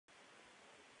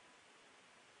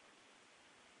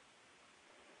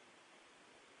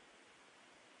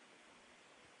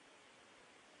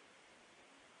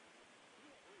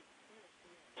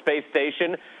Space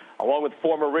Station, along with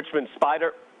former Richmond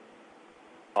Spider.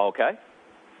 Okay.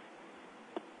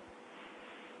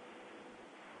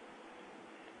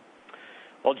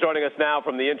 Well, joining us now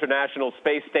from the International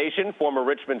Space Station, former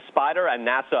Richmond Spider and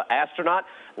NASA astronaut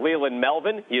Leland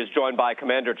Melvin. He is joined by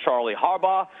Commander Charlie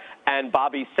Hobaugh and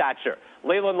Bobby Satcher.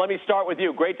 Leland, let me start with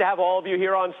you. Great to have all of you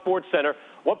here on SportsCenter.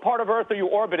 What part of Earth are you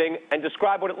orbiting, and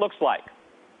describe what it looks like?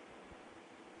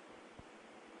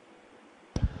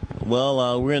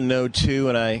 Well, we're in Node 2,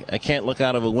 and I can't look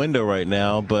out of a window right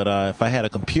now, but if I had a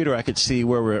computer, I could see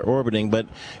where we're orbiting. But,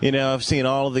 you know, I've seen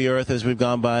all of the Earth as we've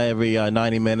gone by every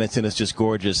 90 minutes, and it's just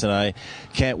gorgeous. And I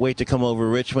can't wait to come over to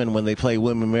Richmond when they play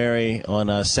William & Mary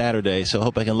on Saturday, so I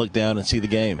hope I can look down and see the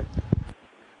game.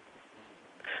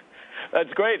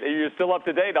 That's great. You're still up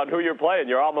to date on who you're playing,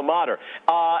 your alma mater.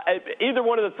 Either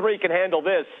one of the three can handle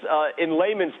this. In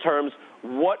layman's terms,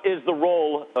 what is the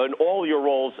role in all your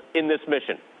roles in this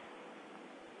mission?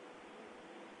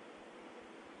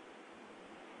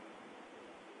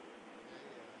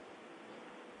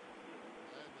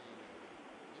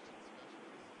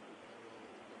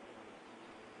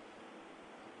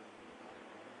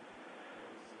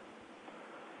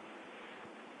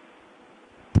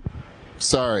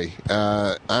 Sorry,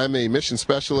 I'm a mission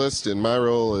specialist, and my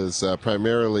role is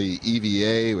primarily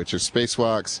EVA, which are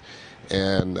spacewalks,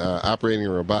 and operating a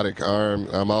robotic arm.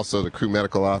 I'm also the crew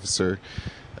medical officer.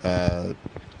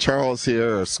 Charles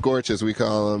here, or Scorch as we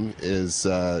call him, is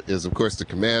of course the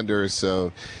commander,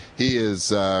 so he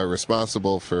is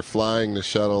responsible for flying the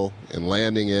shuttle and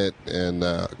landing it, and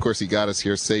of course he got us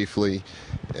here safely,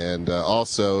 and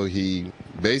also he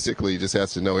basically just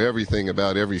has to know everything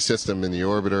about every system in the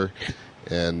orbiter,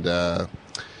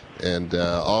 and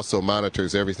also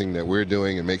monitors everything that we're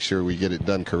doing and make sure we get it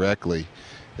done correctly.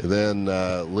 And then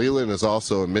Leland is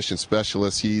also a mission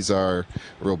specialist. He's our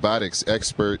robotics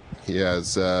expert. He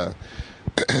has a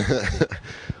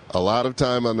lot of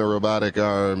time on the robotic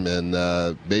arm,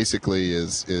 and basically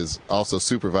is also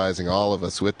supervising all of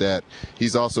us with that.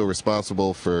 He's also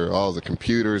responsible for all the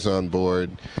computers on board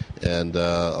and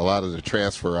a lot of the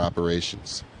transfer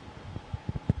operations.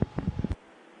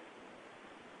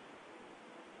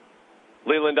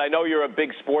 Leland, I know you're a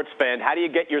big sports fan. How do you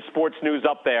get your sports news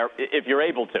up there if you're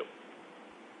able to?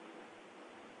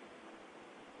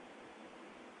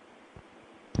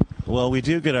 Well, we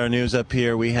do get our news up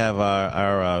here. We have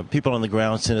our people on the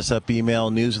ground send us up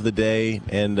email, news of the day,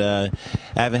 and I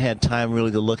haven't had time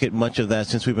really to look at much of that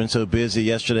since we've been so busy.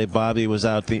 Yesterday, Bobby was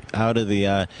out of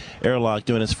the airlock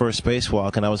doing his first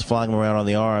spacewalk, and I was flying him around on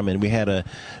the arm, and we had a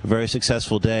very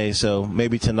successful day. So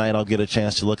maybe tonight I'll get a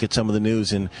chance to look at some of the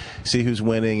news and see who's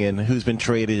winning and who's been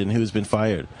traded and who's been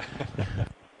fired.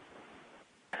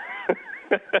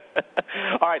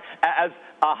 All right, as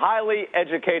a highly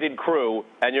educated crew,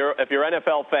 and if you're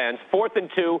NFL fans, 4th and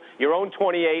 2, your own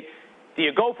 28, do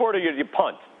you go for it or do you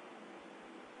punt?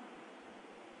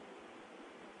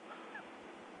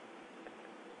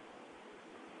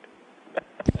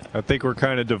 I think we're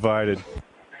kind of divided.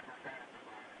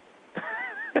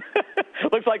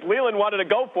 Looks like Leland wanted to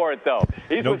go for it, though.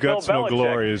 He's no with guts, Bill no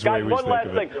glory is the way we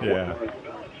think of it. Yeah.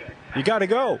 You got to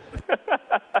go.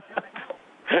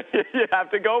 You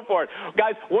have to go for it.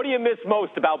 Guys, what do you miss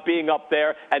most about being up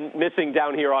there and missing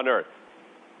down here on Earth?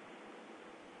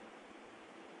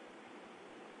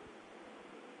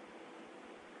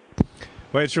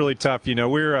 Well, it's really tough. You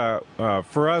know,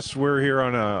 for us, we're here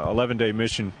on a 11-day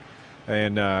mission,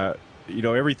 and you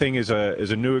know, everything is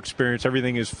a new experience.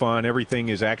 Everything is fun. Everything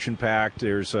is action-packed.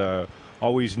 There's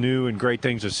always new and great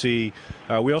things to see.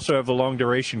 We also have a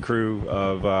long-duration crew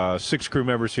of 6 crew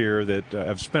members here that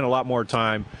have spent a lot more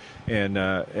time, and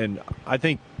I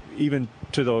think even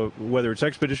to whether it's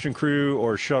expedition crew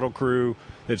or shuttle crew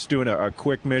that's doing a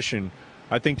quick mission,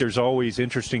 I think there's always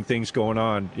interesting things going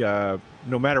on.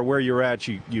 No matter where you're at,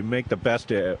 you make the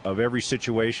best of every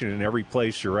situation and every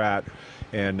place you're at.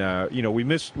 And you know, we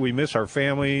miss our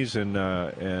families and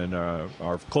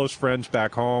our close friends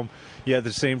back home. Yeah, at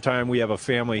the same time, we have a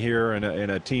family here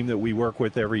and a team that we work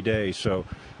with every day. So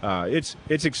it's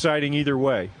exciting either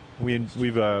way.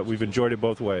 We've enjoyed it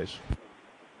both ways.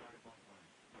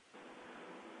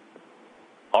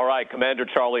 All right, Commander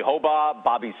Charlie Hobaugh,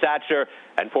 Bobby Satcher,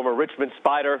 and former Richmond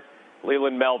Spider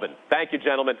Leland Melvin. Thank you,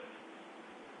 gentlemen.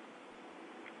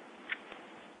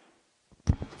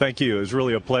 Thank you. It was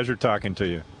really a pleasure talking to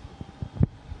you.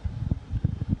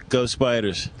 Go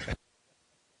Spiders.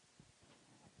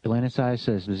 Atlantis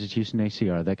ISS, this is Houston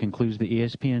ACR. That concludes the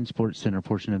ESPN Sports Center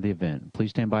portion of the event.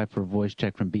 Please stand by for a voice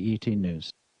check from BET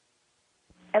News.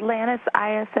 Atlantis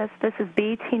ISS, this is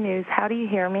BET News. How do you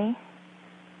hear me?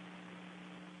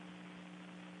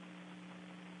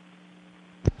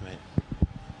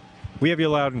 We have you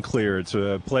loud and clear. It's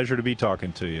a pleasure to be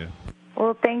talking to you.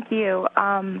 Well, thank you.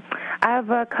 I have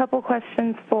a couple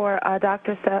questions for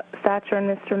Dr. Satcher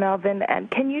and Mr. Melvin. And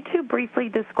can you two briefly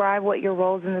describe what your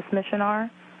roles in this mission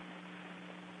are?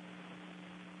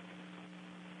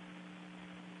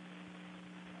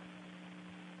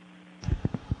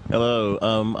 Hello,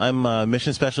 I'm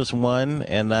Mission Specialist 1,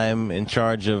 and I'm in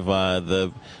charge of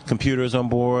the computers on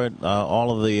board,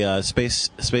 all of the space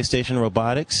station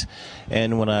robotics.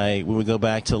 And when we go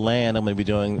back to land, I'm going to be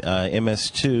doing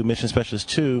MS2, Mission Specialist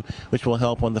 2, which will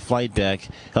help on the flight deck,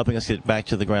 helping us get back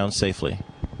to the ground safely.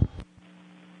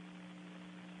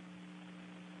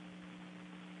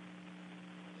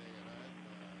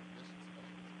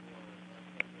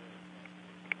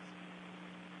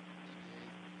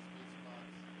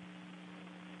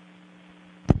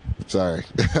 Sorry,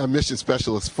 I'm Mission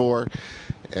Specialist 4,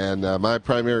 and my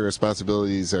primary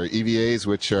responsibilities are EVAs,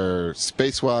 which are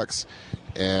spacewalks,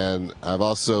 and I've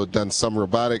also done some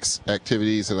robotics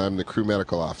activities, and I'm the crew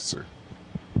medical officer.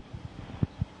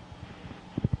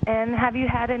 And have you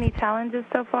had any challenges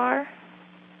so far?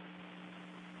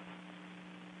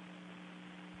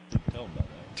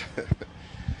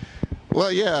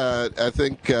 Well, yeah, I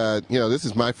think, this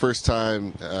is my first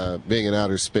time being in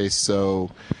outer space,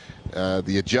 so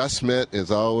the adjustment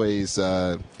is always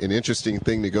an interesting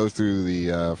thing to go through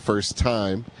the first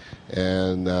time.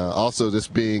 And also this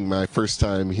being my first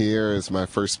time here is my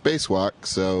first spacewalk,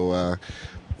 so,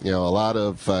 a lot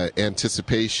of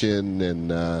anticipation,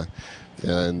 and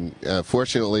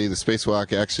fortunately the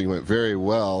spacewalk actually went very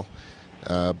well.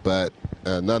 But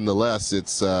nonetheless,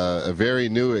 it's a very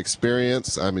new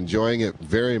experience. I'm enjoying it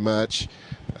very much.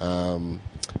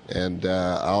 And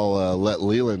I'll let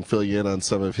Leland fill you in on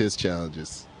some of his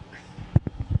challenges.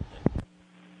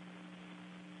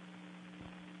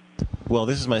 Well,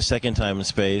 this is my second time in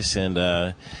space, and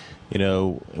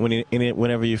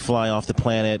whenever you fly off the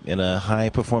planet in a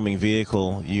high-performing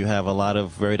vehicle, you have a lot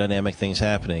of very dynamic things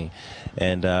happening.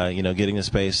 And getting to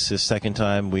space this second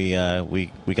time, we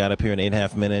got up here in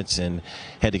 8.5 minutes and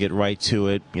had to get right to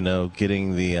it.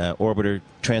 Getting the orbiter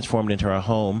transformed into our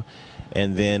home,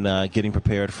 and then getting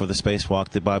prepared for the spacewalk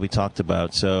that Bobby talked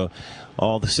about. So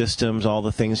all the systems, all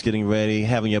the things getting ready,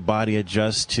 having your body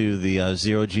adjust to the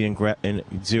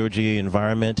zero-G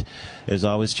environment is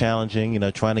always challenging,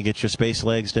 trying to get your space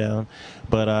legs down.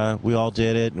 But we all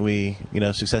did it, and we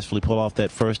successfully pulled off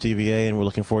that first EVA, and we're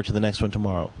looking forward to the next one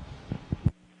tomorrow.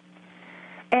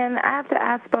 And I have to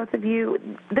ask both of you,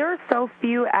 there are so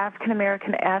few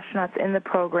African-American astronauts in the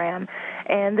program,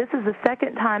 and this is the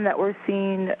second time that we're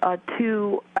seeing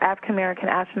two African-American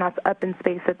astronauts up in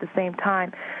space at the same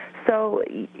time. So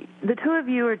the two of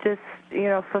you are just,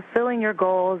 fulfilling your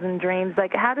goals and dreams.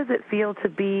 Like, how does it feel to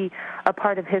be a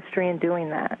part of history in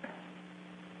doing that?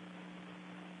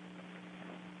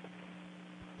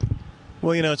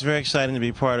 Well, it's very exciting to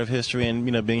be part of history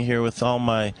and, being here with all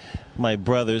my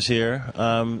brothers here.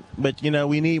 But,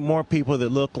 we need more people that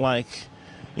look like,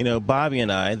 Bobby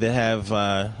and I, that have,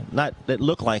 not that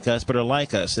look like us, but are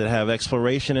like us, that have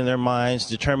exploration in their minds,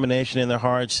 determination in their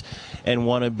hearts, and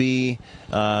want to be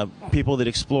people that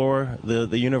explore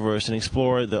the universe and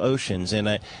explore the oceans.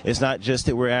 And it's not just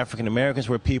that we're African Americans,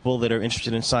 we're people that are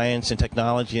interested in science and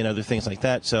technology and other things like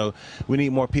that. So we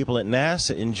need more people at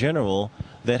NASA in general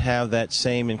that have that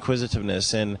same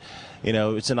inquisitiveness. And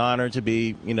it's an honor to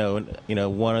be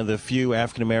one of the few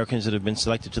African Americans that have been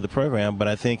selected to the program. But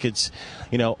I think it's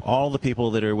all the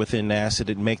people that are within NASA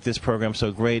that make this program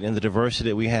so great, and the diversity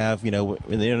that we have in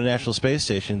the International Space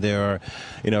Station. There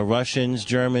are Russians,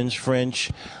 Germans,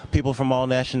 French, people from all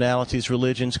nationalities,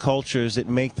 religions, cultures that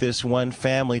make this one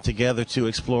family together to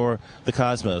explore the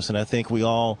cosmos. And I think we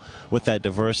all, with that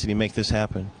diversity, make this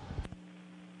happen.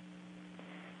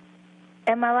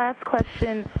 And my last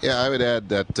question. Yeah, I would add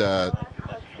that.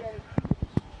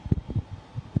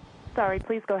 Sorry,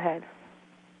 please go ahead.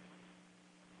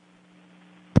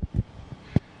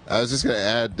 I was just going to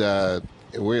add,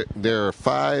 there are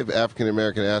 5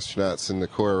 African-American astronauts in the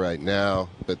Corps right now,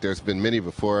 but there's been many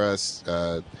before us.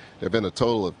 There have been a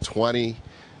total of 20.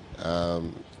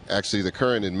 Actually, the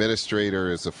current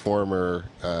administrator is a former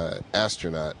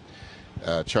astronaut,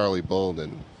 Charlie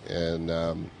Bolden.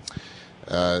 And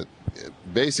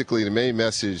basically, the main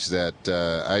message that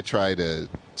I try to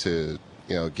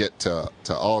get to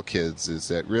all kids is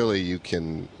that really you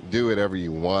can do whatever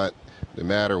you want, no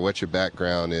matter what your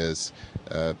background is.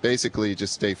 Basically,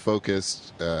 just stay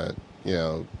focused.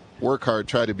 Work hard,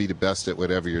 try to be the best at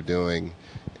whatever you're doing,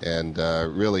 and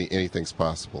really anything's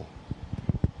possible.